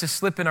 We start to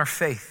slip in our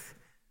faith.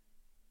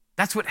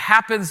 That's what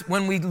happens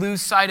when we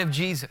lose sight of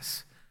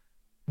Jesus.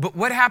 But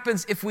what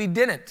happens if we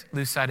didn't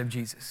lose sight of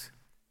Jesus?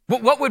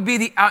 What would be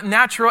the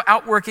natural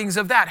outworkings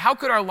of that? How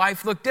could our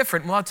life look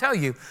different? Well, I'll tell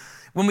you.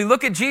 When we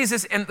look at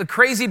Jesus and the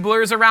crazy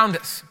blurs around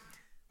us,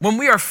 when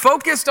we are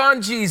focused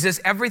on Jesus,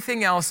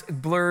 everything else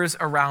blurs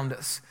around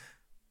us.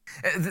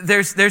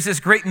 There's this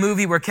great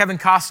movie where Kevin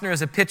Costner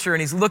is a pitcher and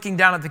he's looking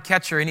down at the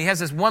catcher and he has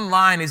this one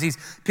line as he's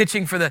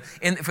pitching for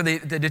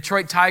the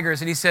Detroit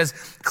Tigers, and he says,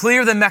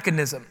 "Clear the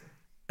mechanism."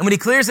 And when he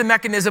clears the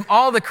mechanism,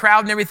 all the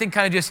crowd and everything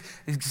kind of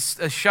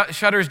just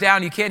shutters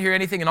down. You can't hear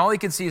anything, and all he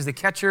can see is the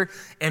catcher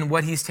and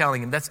what he's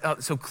telling him.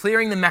 So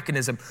clearing the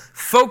mechanism.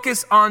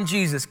 Focus on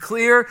Jesus.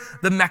 Clear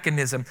the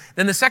mechanism.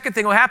 Then the second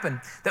thing will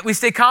happen, that we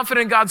stay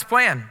confident in God's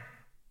plan.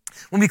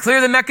 When we clear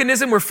the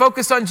mechanism, we're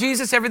focused on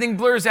Jesus, everything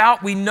blurs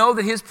out. We know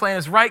that his plan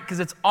is right because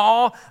it's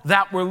all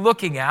that we're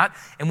looking at.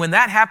 And when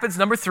that happens,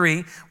 number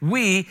 3,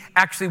 we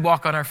actually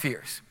walk on our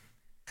fears.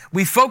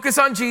 We focus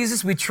on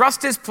Jesus, we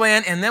trust his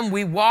plan, and then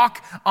we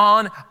walk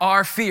on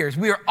our fears.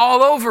 We are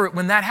all over it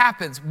when that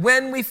happens,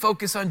 when we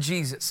focus on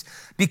Jesus.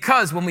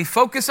 Because when we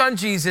focus on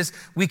Jesus,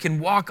 we can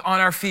walk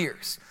on our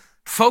fears.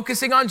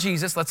 Focusing on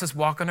Jesus lets us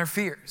walk on our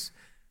fears.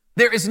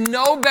 There is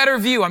no better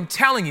view, I'm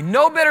telling you,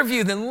 no better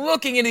view than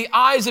looking in the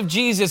eyes of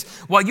Jesus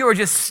while you are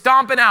just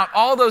stomping out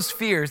all those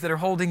fears that are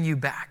holding you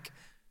back.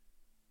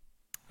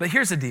 But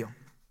here's the deal.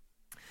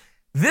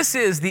 This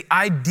is the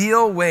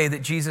ideal way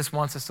that Jesus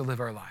wants us to live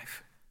our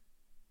life.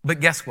 But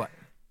guess what?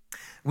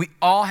 We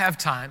all have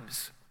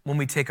times when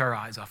we take our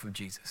eyes off of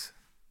Jesus.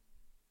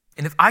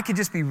 And if I could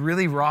just be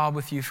really raw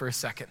with you for a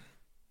second,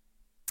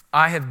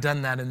 I have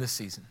done that in this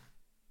season.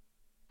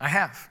 I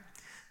have.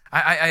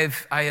 I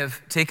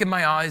have taken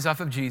my eyes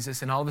off of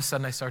Jesus, and all of a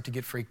sudden I start to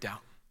get freaked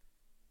out.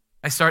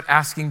 I start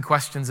asking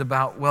questions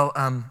about,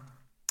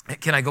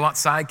 can I go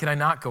outside? Can I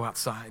not go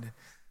outside?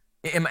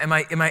 Am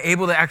I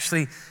able to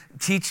actually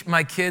teach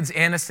my kids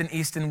Anniston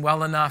Easton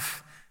well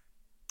enough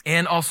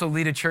and also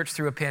lead a church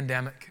through a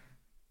pandemic?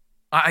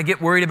 I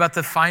get worried about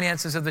the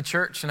finances of the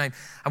church, and I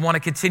want to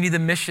continue the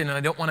mission, and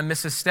I don't want to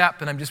miss a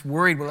step, and I'm just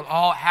worried, will it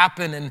all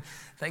happen? And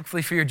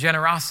thankfully for your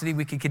generosity,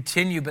 we can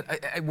continue, but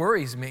it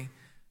worries me.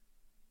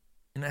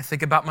 And I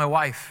think about my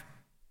wife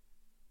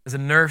as a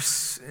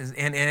nurse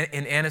in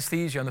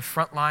anesthesia on the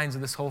front lines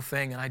of this whole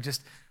thing, and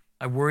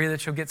I worry that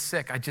she'll get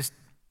sick. I just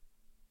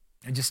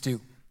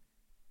do.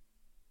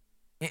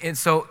 And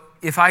so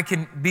if I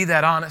can be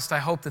that honest, I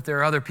hope that there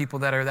are other people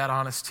that are that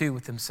honest too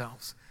with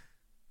themselves.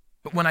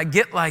 But when I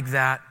get like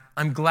that,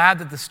 I'm glad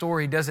that the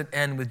story doesn't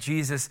end with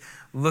Jesus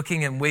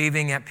looking and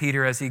waving at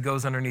Peter as he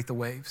goes underneath the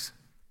waves.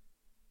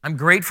 I'm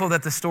grateful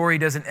that the story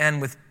doesn't end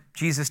with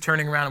Jesus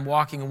turning around and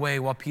walking away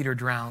while Peter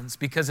drowns,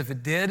 because if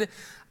it did,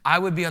 I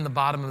would be on the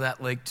bottom of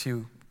that lake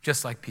too,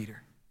 just like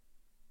Peter.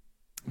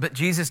 But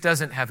Jesus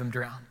doesn't have him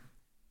drown.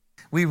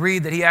 We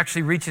read that he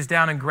actually reaches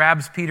down and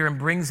grabs Peter and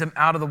brings him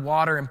out of the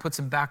water and puts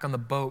him back on the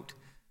boat.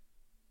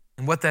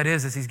 And what that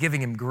is he's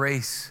giving him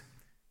grace.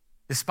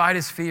 Despite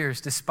his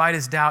fears, despite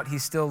his doubt, he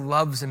still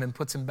loves him and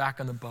puts him back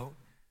on the boat.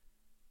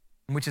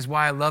 Which is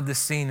why I love this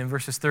scene in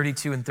verses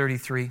 32 and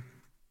 33.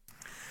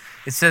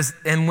 It says,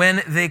 "And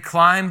when they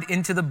climbed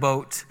into the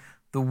boat,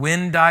 the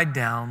wind died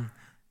down.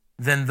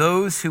 Then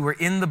those who were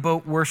in the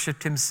boat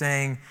worshiped him,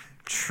 saying,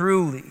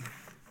 'Truly,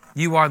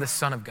 you are the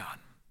Son of God.'"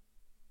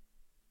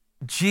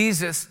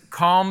 Jesus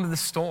calmed the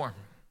storm.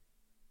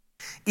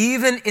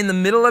 Even in the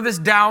middle of his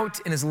doubt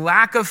and his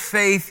lack of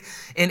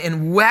faith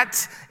and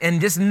wet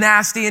and just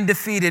nasty and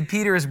defeated,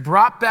 Peter is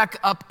brought back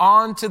up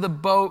onto the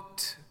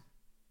boat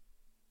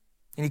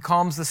and he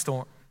calms the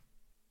storm.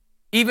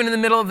 Even in the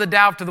middle of the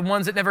doubt, to the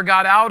ones that never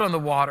got out on the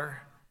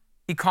water,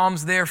 he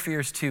calms their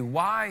fears too.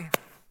 Why?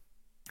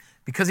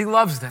 Because he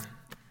loves them.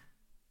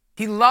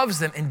 He loves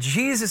them, and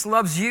Jesus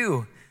loves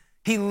you.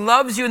 He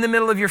loves you in the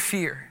middle of your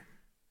fear.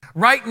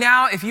 Right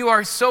now, if you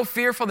are so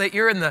fearful that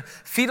you're in the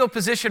fetal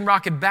position,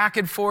 rocking back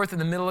and forth in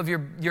the middle of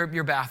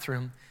your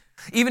bathroom,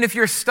 even if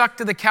you're stuck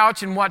to the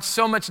couch and watch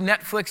so much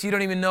Netflix, you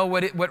don't even know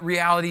what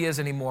reality is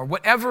anymore.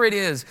 Whatever it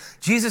is,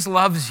 Jesus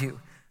loves you.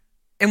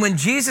 And when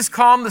Jesus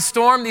calmed the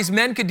storm, these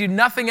men could do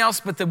nothing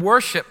else but to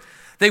worship.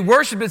 They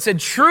worshiped and said,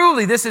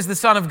 truly, this is the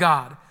Son of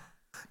God.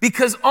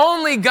 Because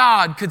only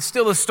God could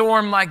still a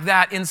storm like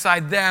that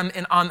inside them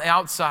and on the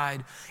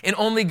outside. And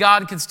only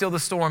God can still the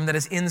storm that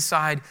is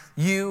inside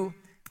you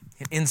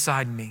and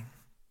inside me.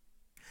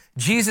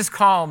 Jesus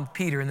calmed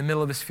Peter in the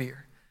middle of his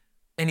fear.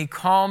 And he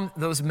calmed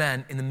those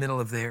men in the middle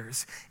of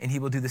theirs. And he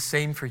will do the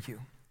same for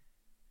you.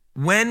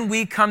 When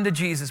we come to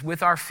Jesus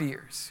with our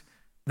fears,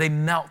 they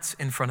melt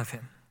in front of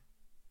him.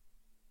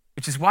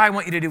 Which is why I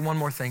want you to do one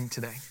more thing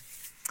today.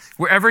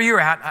 Wherever you're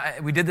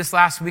at, we did this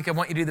last week. I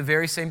want you to do the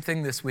very same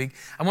thing this week.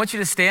 I want you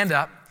to stand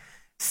up,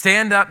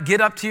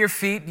 get up to your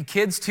feet. You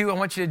kids too, I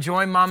want you to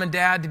join mom and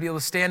dad to be able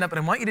to stand up. And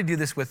I want you to do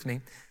this with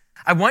me.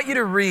 I want you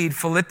to read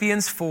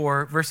Philippians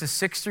 4, verses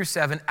 6 through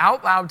 7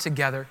 out loud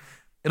together.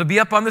 It'll be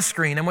up on the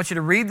screen. I want you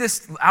to read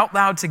this out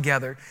loud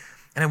together.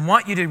 And I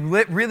want you to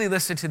really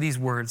listen to these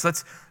words.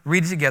 Let's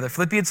read it together.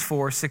 Philippians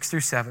 4, 6 through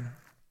 7.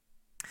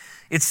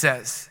 It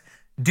says,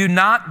 do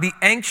not be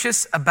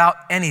anxious about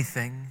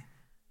anything,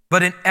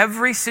 but in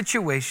every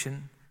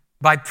situation,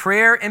 by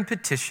prayer and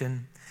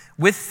petition,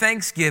 with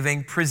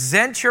thanksgiving,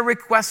 present your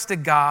requests to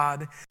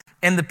God,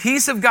 and the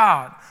peace of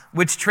God,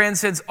 which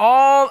transcends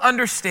all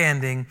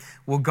understanding,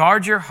 will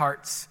guard your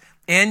hearts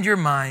and your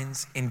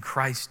minds in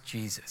Christ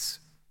Jesus.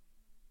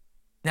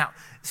 Now,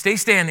 stay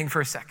standing for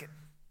a second.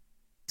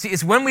 See,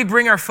 it's when we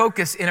bring our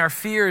focus in our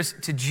fears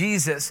to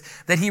Jesus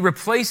that he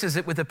replaces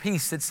it with a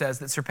peace that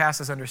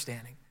surpasses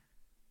understanding.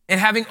 And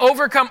having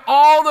overcome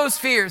all those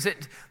fears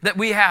that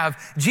we have,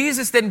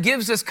 Jesus then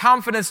gives us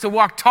confidence to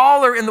walk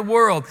taller in the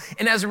world.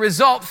 And as a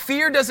result,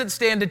 fear doesn't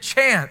stand a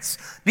chance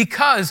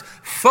because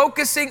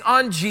focusing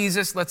on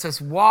Jesus lets us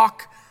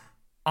walk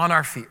on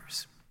our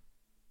fears.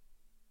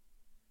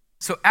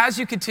 So as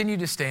you continue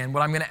to stand,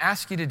 what I'm going to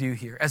ask you to do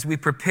here as we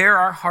prepare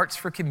our hearts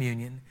for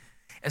communion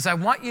is I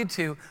want you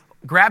to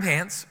grab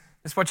hands.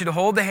 I just want you to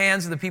hold the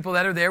hands of the people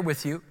that are there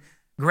with you.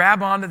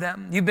 Grab onto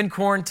them. You've been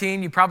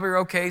quarantined. You probably are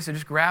okay, so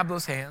just grab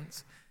those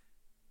hands.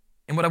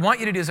 And what I want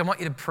you to do is I want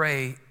you to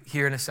pray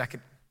here in a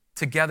second,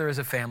 together as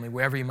a family,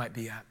 wherever you might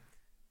be at.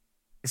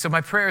 And so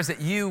my prayer is that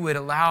you would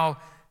allow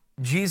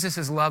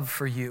Jesus' love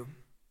for you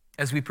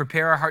as we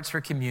prepare our hearts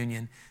for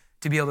communion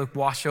to be able to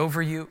wash over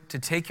you, to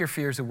take your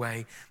fears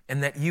away,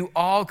 and that you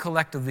all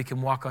collectively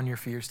can walk on your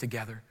fears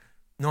together,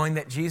 knowing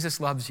that Jesus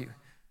loves you,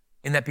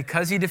 and that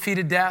because he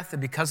defeated death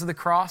and because of the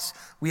cross,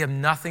 we have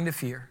nothing to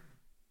fear.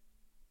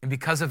 And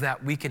because of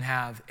that, we can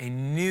have a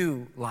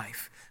new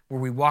life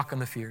where we walk on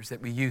the fears that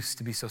we used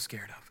to be so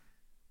scared of.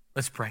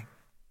 Let's pray.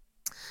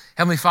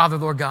 Heavenly Father,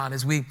 Lord God,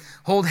 as we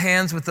hold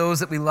hands with those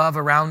that we love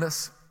around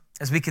us,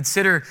 as we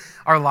consider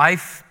our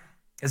life,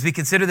 as we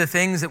consider the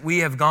things that we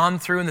have gone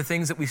through and the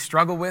things that we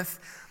struggle with,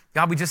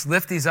 God, we just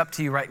lift these up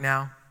to you right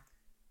now.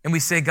 And we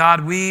say,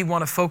 God, we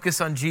want to focus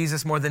on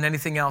Jesus more than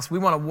anything else. We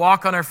want to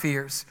walk on our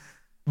fears,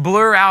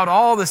 blur out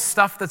all the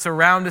stuff that's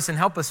around us and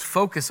help us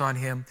focus on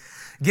him.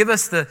 Give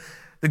us the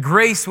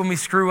grace when we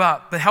screw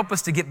up, but help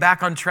us to get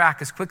back on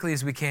track as quickly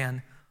as we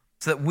can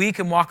so that we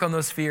can walk on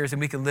those fears and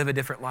we can live a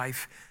different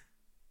life.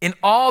 In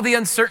all the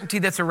uncertainty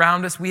that's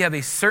around us, we have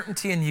a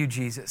certainty in you,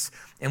 Jesus,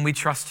 and we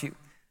trust you.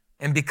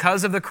 And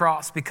because of the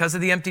cross, because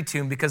of the empty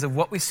tomb, because of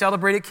what we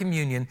celebrate at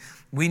communion,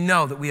 we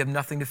know that we have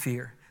nothing to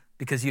fear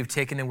because you have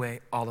taken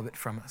away all of it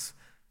from us.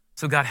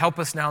 So God, help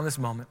us now in this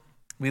moment.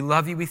 We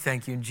love you. We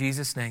thank you. In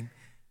Jesus' name,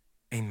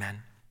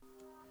 amen.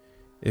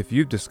 If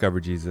you've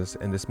discovered Jesus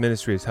and this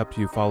ministry has helped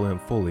you follow him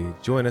fully,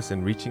 join us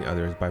in reaching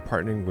others by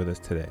partnering with us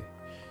today.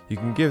 You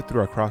can give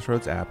through our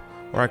Crossroads app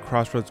or at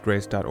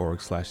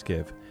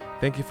crossroadsgrace.org/give.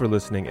 Thank you for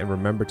listening, and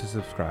remember to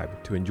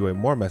subscribe to enjoy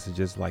more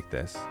messages like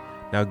this.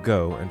 Now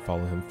go and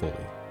follow him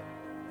fully.